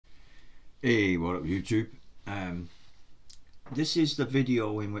Hey, what up YouTube? This is the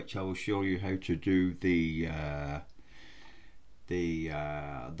video in which I will show you how to do the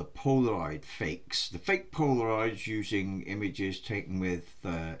Polaroid fakes. The fake Polaroids using images taken with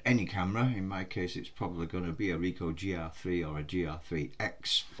any camera. In my case it's probably going to be a Ricoh GR3 or a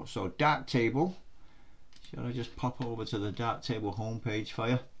GR3X. So DarkTable, shall I just pop over to the DarkTable homepage for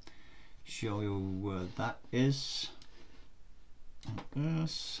you? Show you where that is.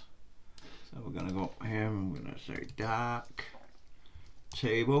 Yes. So we're going to go here, I'm going to say DarkTable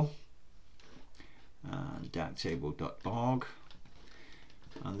and darktable.org,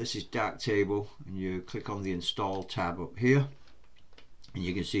 and this is DarkTable, and you click on the install tab up here and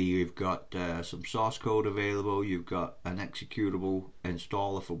you can see you've got some source code available, you've got an executable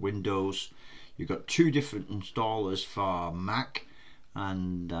installer for Windows, you've got two different installers for Mac,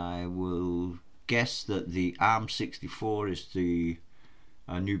 and I will guess that the ARM64 is the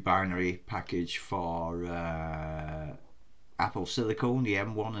new binary package for Apple Silicon, the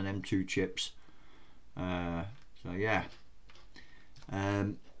M1 and M2 chips. So yeah,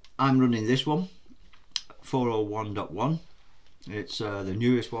 I'm running this one, 401.1. It's the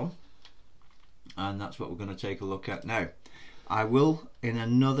newest one, and that's what we're going to take a look at now. I will, in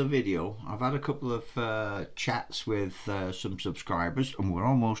another video, I've had a couple of chats with some subscribers, and we're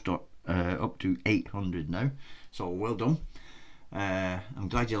almost up to 800 now, so well done. I'm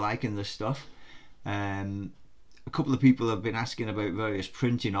glad you're liking this stuff. A couple of people have been asking about various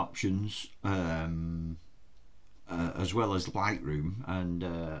printing options as well as Lightroom, and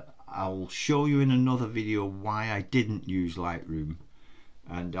I'll show you in another video why I didn't use Lightroom,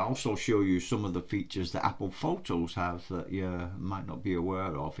 and I'll also show you some of the features that Apple Photos have that you might not be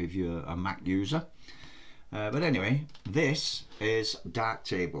aware of if you're a Mac user. But anyway, this is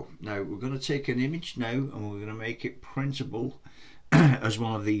DarkTable. Now we're going to take an image now and we're going to make it printable as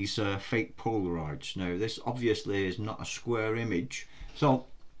one of these fake Polaroids. Now this obviously is not a square image, so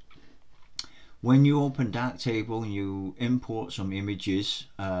when you open DarkTable and you import some images,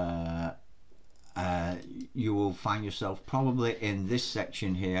 you will find yourself probably in this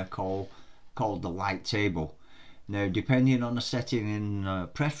section here called the light table. Now depending on the setting in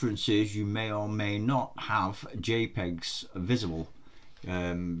preferences, you may or may not have JPEGs visible.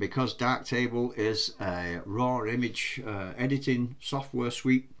 Because DarkTable is a raw image editing software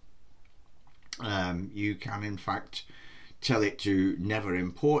suite, you can in fact tell it to never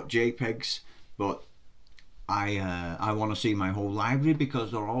import JPEGs, but I want to see my whole library, because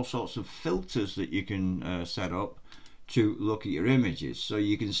there are all sorts of filters that you can set up to look at your images. So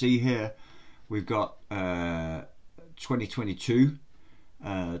you can see here we've got 2022,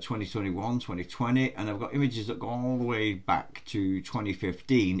 2021, 2020, and I've got images that go all the way back to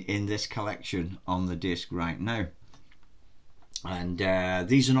 2015 in this collection on the disk right now. And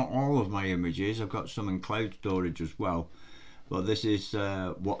these are not all of my images, I've got some in cloud storage as well, but this is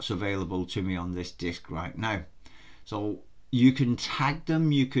what's available to me on this disk right now. So you can tag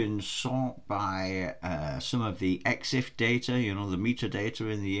them, you can sort by some of the EXIF data, you know, the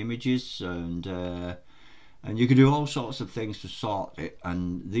metadata in the images, and you can do all sorts of things to sort it,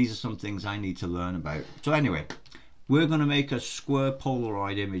 and these are some things I need to learn about. So anyway, we're going to make a square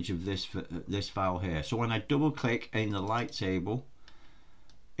Polaroid image of this file here. So when I double click in the light table,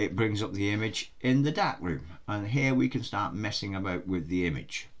 it brings up the image in the darkroom, and here we can start messing about with the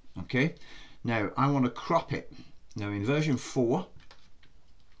image. Okay, now I want to crop it. Now in version 4,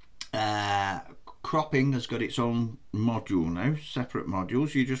 cropping has got its own module now, separate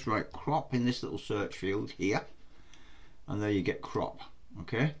modules. You just write crop in this little search field here, and there you get crop.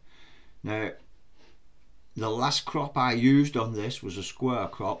 Okay, now the last crop I used on this was a square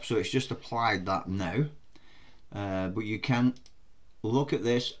crop, so it's just applied that now, but you can look at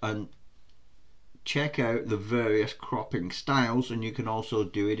this and check out the various cropping styles, and you can also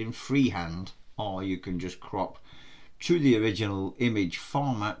do it in freehand, or you can just crop to the original image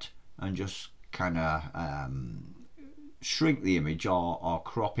format and just kind of shrink the image, or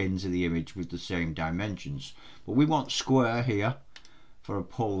crop into the image with the same dimensions. But we want square here for a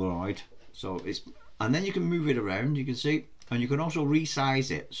Polaroid, so it's, and then you can move it around, you can see, and you can also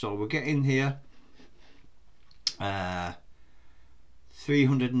resize it. So we're getting here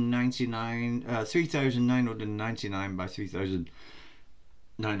 3999 by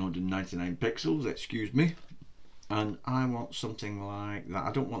 3999 pixels, excuse me, and I want something like that.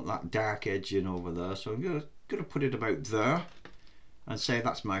 I don't want that dark edge in over there, so I'm gonna put it about there and say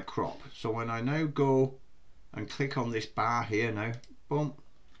that's my crop. So when I now go and click on this bar here now, boom,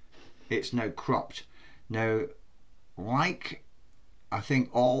 it's now cropped. Now, like I think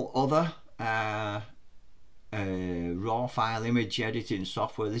all other raw file image editing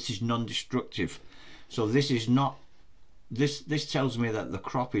software. This is non-destructive, so this is not, this tells me that the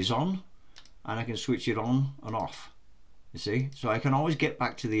crop is on and I can switch it on and off, you see, so I can always get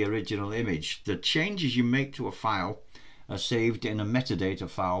back to the original image. The changes you make to a file are saved in a metadata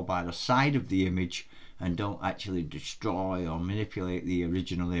file by the side of the image and don't actually destroy or manipulate the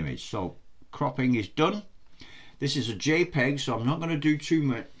original image. So cropping is done. This is a JPEG, so I'm not going to do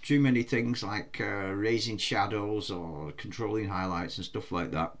too many things like raising shadows or controlling highlights and stuff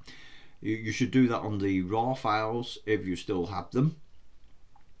like that. You should do that on the raw files if you still have them.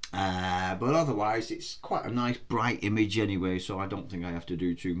 But otherwise, it's quite a nice bright image anyway, so I don't think I have to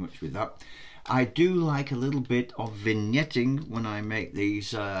do too much with that. I do like a little bit of vignetting when I make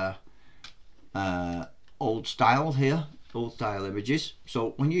these old style images.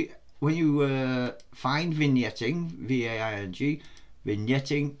 So when you find vignetting, V-A-I-N-G,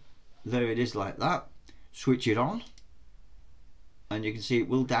 vignetting, there it is like that. Switch it on and you can see it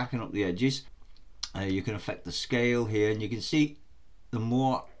will darken up the edges. You can affect the scale here, and you can see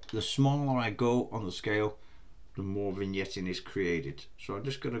the smaller I go on the scale, the more vignetting is created. So I'm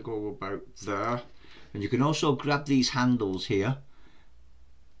just going to go about there, and you can also grab these handles here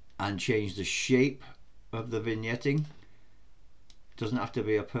and change the shape of the vignetting. Doesn't have to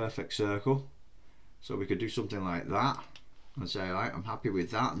be a perfect circle, so we could do something like that and say, right, I'm happy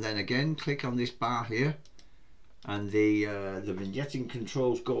with that, and then again click on this bar here and the vignetting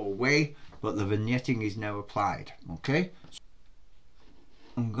controls go away, but the vignetting is now applied. Okay,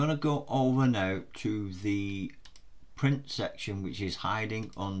 I'm gonna go over now to the print section, which is hiding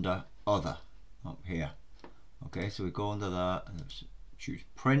under other up here. Okay, so we go under there and choose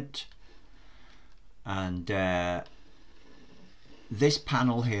print, and this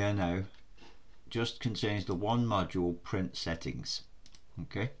panel here now just contains the one module, print settings.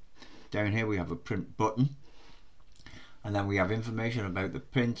 Okay, down here we have a print button, and then we have information about the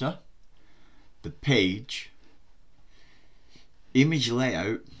printer, the page, image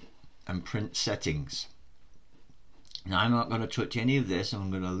layout, and print settings. Now I'm not going to touch any of this.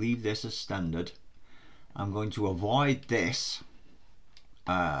 I'm going to leave this as standard. I'm going to avoid this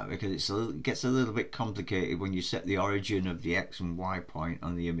because it gets a little bit complicated when you set the origin of the X and Y point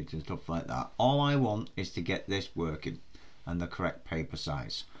on the image and stuff like that. All I want is to get this working and the correct paper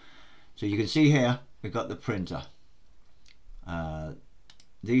size. So you can see here we've got the printer.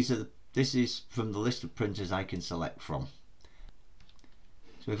 This is from the list of printers I can select from.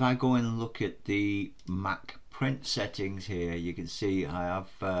 So if I go in and look at the Mac print settings here, you can see I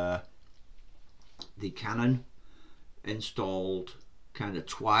have the Canon installed kind of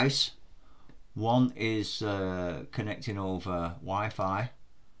twice. One is connecting over Wi-Fi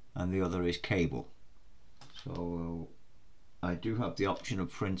and the other is cable. So I do have the option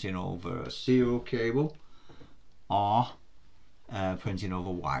of printing over a serial cable or printing over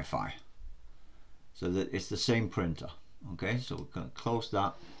Wi-Fi, so that it's the same printer. Okay, so we're going to close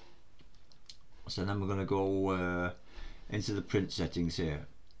that. So then we're going to go into the print settings here.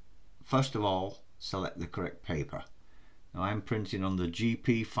 First of all, select the correct paper. Now I'm printing on the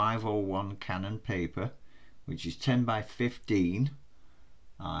GP501 Canon paper, which is 10 by 15.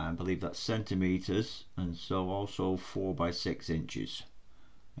 I believe that's centimeters, and so also 4 by 6 inches.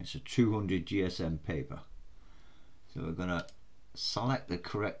 It's a 200 GSM paper. So we're going to select the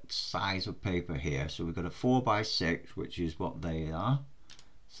correct size of paper here. So we've got a 4 by 6, which is what they are.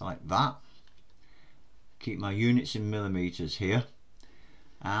 Select that. Keep my units in millimeters here,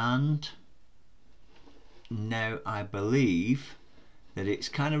 and now I believe that it's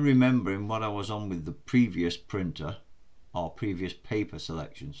kind of remembering what I was on with the previous printer or previous paper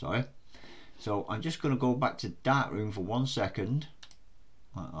selection, sorry. So I'm just going to go back to darkroom for 1 second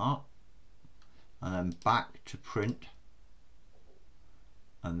like that, and then back to print,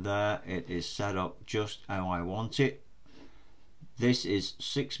 and there it is set up just how I want it. This is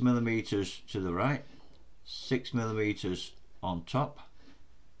 6 millimeters to the right, 6 millimeters on top,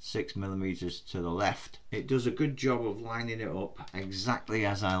 6 millimeters to the left. It does a good job of lining it up exactly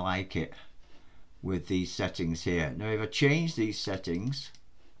as I like it with these settings here. Now if I change these settings,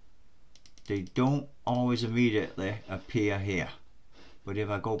 they don't always immediately appear here, but if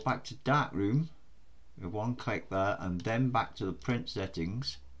I go back to darkroom with 1 click there and then back to the print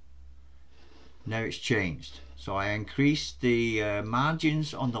settings, now it's changed. So I increased the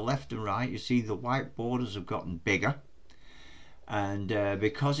margins on the left and right. You see the white borders have gotten bigger, and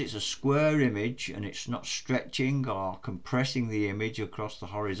because it's a square image and it's not stretching or compressing the image across the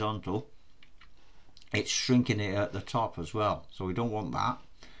horizontal, it's shrinking it at the top as well. So we don't want that.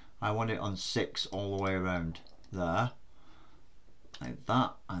 I want it on 6 all the way around there, like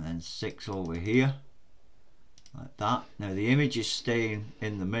that, and then 6 over here, like that. Now the image is staying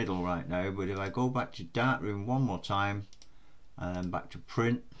in the middle right now, but if I go back to darkroom one more time and then back to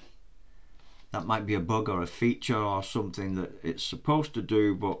print, that might be a bug or a feature or something that it's supposed to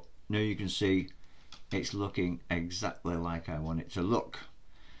do, but now you can see it's looking exactly like I want it to look.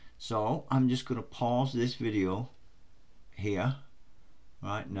 So I'm just going to pause this video here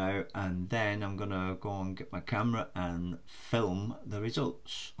right now, and then I'm gonna go and get my camera and film the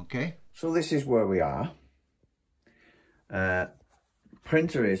results. Okay, so this is where we are.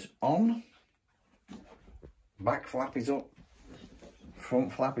 Printer is on, back flap is up,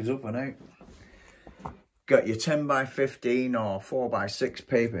 front flap is up and out. Got your 10 by 15 or 4 by 6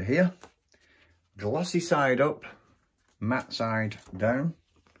 paper here, glossy side up, matte side down.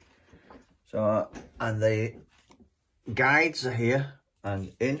 So, and the guides are here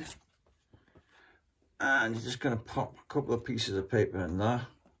and in, and you're just going to pop a couple of pieces of paper in there,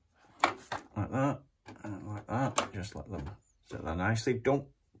 like that, and like that. Just let them sit there nicely. Don't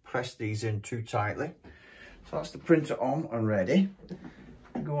press these in too tightly. So that's the printer on and ready.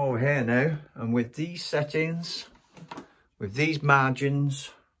 Go over here now, and with these settings, with these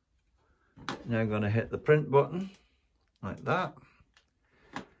margins, now I'm going to hit the print button like that.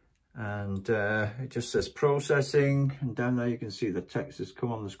 And it just says processing, and down there you can see the text has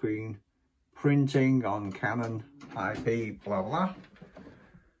come on the screen. Printing on Canon IP blah blah,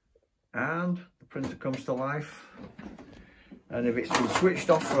 and the printer comes to life. And if it's been switched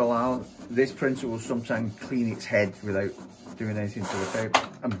off for a while, this printer will sometimes clean its head without doing anything to the paper,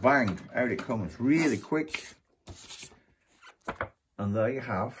 and bang, out it comes really quick. And there you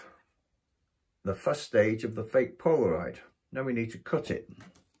have the first stage of the fake Polaroid. Now we need to cut it.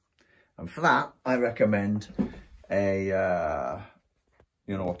 And for that, I recommend a,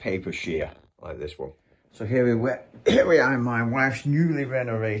 you know, a paper shear like this one. So here we are in my wife's newly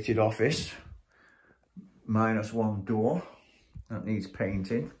renovated office. -1 door that needs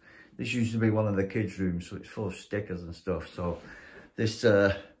painting. This used to be one of the kids' rooms, so it's full of stickers and stuff. So this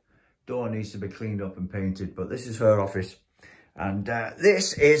door needs to be cleaned up and painted. But this is her office, and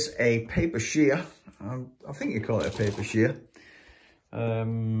this is a paper shear. I think you call it a paper shear.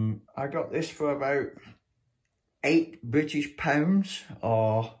 I got this for about £8 British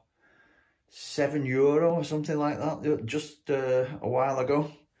or €7 or something like that, just a while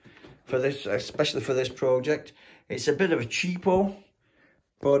ago, for this, especially for this project. It's a bit of a cheapo,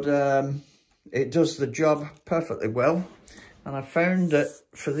 but it does the job perfectly well. And I found that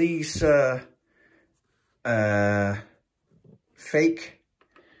for these fake,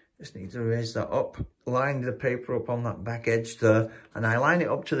 just need to raise that up, line the paper up on that back edge there, and I line it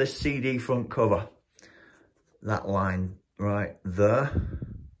up to this CD front cover. That line right there,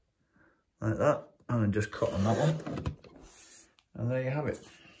 like that, and then just cut on that one. And there you have it.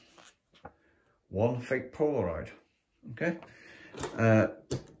 One fake Polaroid. Okay.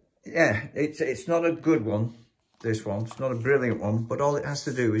 Yeah, it's not a good one, this one. It's not a brilliant one, but all it has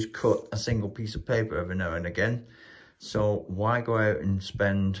to do is cut a single piece of paper every now and again. So why go out and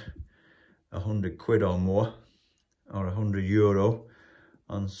spend 100 quid or more, or €100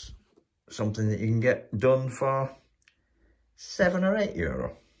 on something that you can get done for €7 or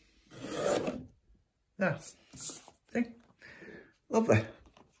 €8? Yeah, see? Lovely.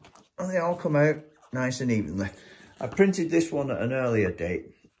 And they all come out nice and evenly. I printed this one at an earlier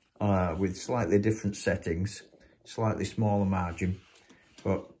date with slightly different settings, slightly smaller margin,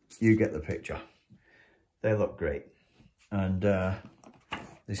 but you get the picture. They look great. And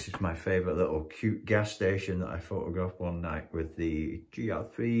this is my favourite little cute gas station that I photographed one night with the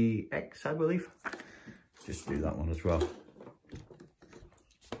GR3X, I believe. Just do that one as well.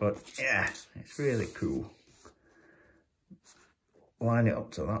 But yeah, it's really cool. Line it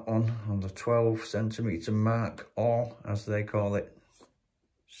up to that one on the 12cm mark, or as they call it,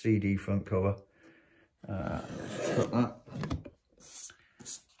 CD front cover. Cut that.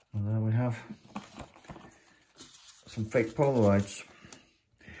 And there we have some fake Polaroids.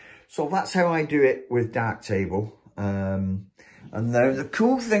 So that's how I do it with DarkTable. And now the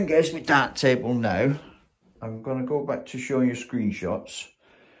cool thing is with DarkTable now, I'm going to go back to showing you screenshots.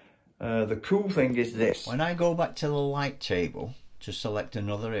 The cool thing is this. When I go back to the light table to select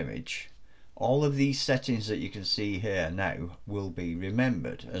another image, all of these settings that you can see here now will be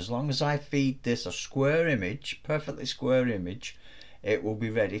remembered. As long as I feed this a square image, perfectly square image, it will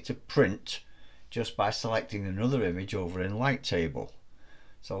be ready to print just by selecting another image over in light table.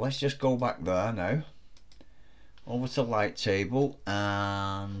 So let's just go back there now, over to light table,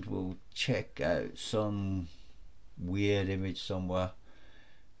 and we'll check out some weird image somewhere.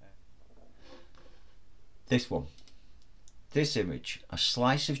 This one, this image, a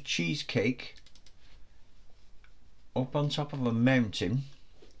slice of cheesecake up on top of a mountain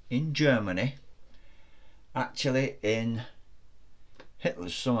in Germany, actually in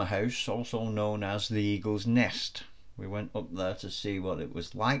Hitler's summer house, also known as the Eagle's Nest. We went up there to see what it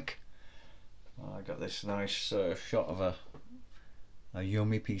was like. I got this nice shot of a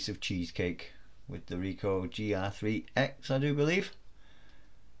yummy piece of cheesecake with the Ricoh GR3X, I do believe.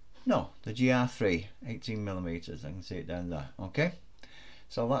 No, the GR3, 18mm, I can see it down there. Okay,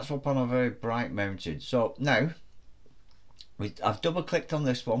 so that's up on a very bright mountain. So now I've double clicked on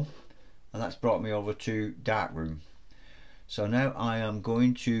this one, and that's brought me over to darkroom. So now I am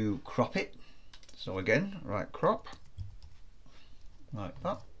going to crop it. So again, right, crop like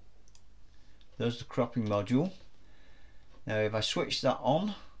that. There's the cropping module. Now if I switch that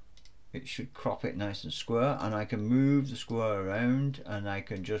on, it should crop it nice and square, and I can move the square around, and I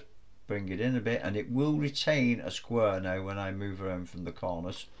can just bring it in a bit, and it will retain a square now when I move around from the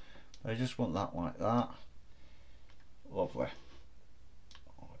corners. I just want that like that. Lovely.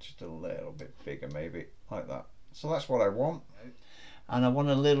 Oh, just a little bit bigger maybe, like that. So that's what I want. And I want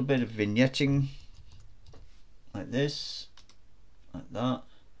a little bit of vignetting, like this, like that.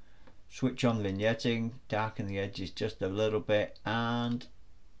 Switch on vignetting, darken the edges just a little bit, and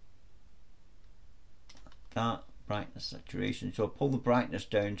that, brightness, saturation. So pull the brightness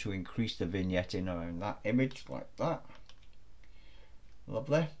down to increase the vignetting around that image, like that.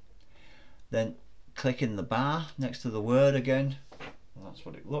 Lovely. Then click in the bar next to the word again, and that's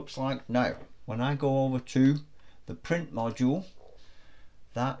what it looks like. Now when I go over to the print module,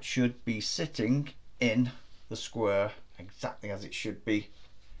 that should be sitting in the square exactly as it should be,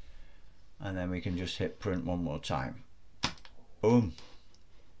 and then we can just hit print one more time. Boom,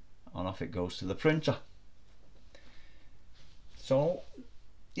 and off it goes to the printer. So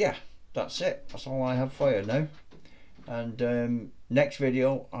yeah, that's it. That's all I have for you now. And next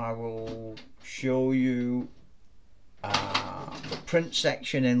video I will show you the print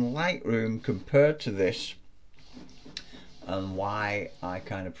section in Lightroom compared to this, and why I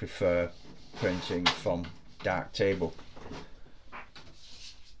kind of prefer printing from DarkTable.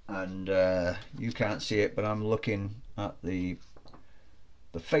 And you can't see it, but I'm looking at the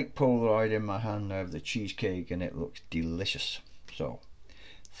fake Polaroid in my hand now of the cheesecake, and it looks delicious. So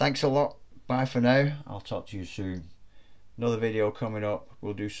thanks a lot, bye for now, I'll talk to you soon. Another video coming up,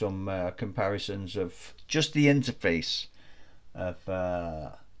 we'll do some comparisons of just the interface of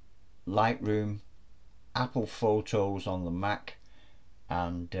Lightroom, Apple Photos on the Mac,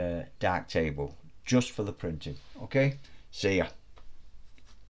 and DarkTable, just for the printing. Okay, see ya.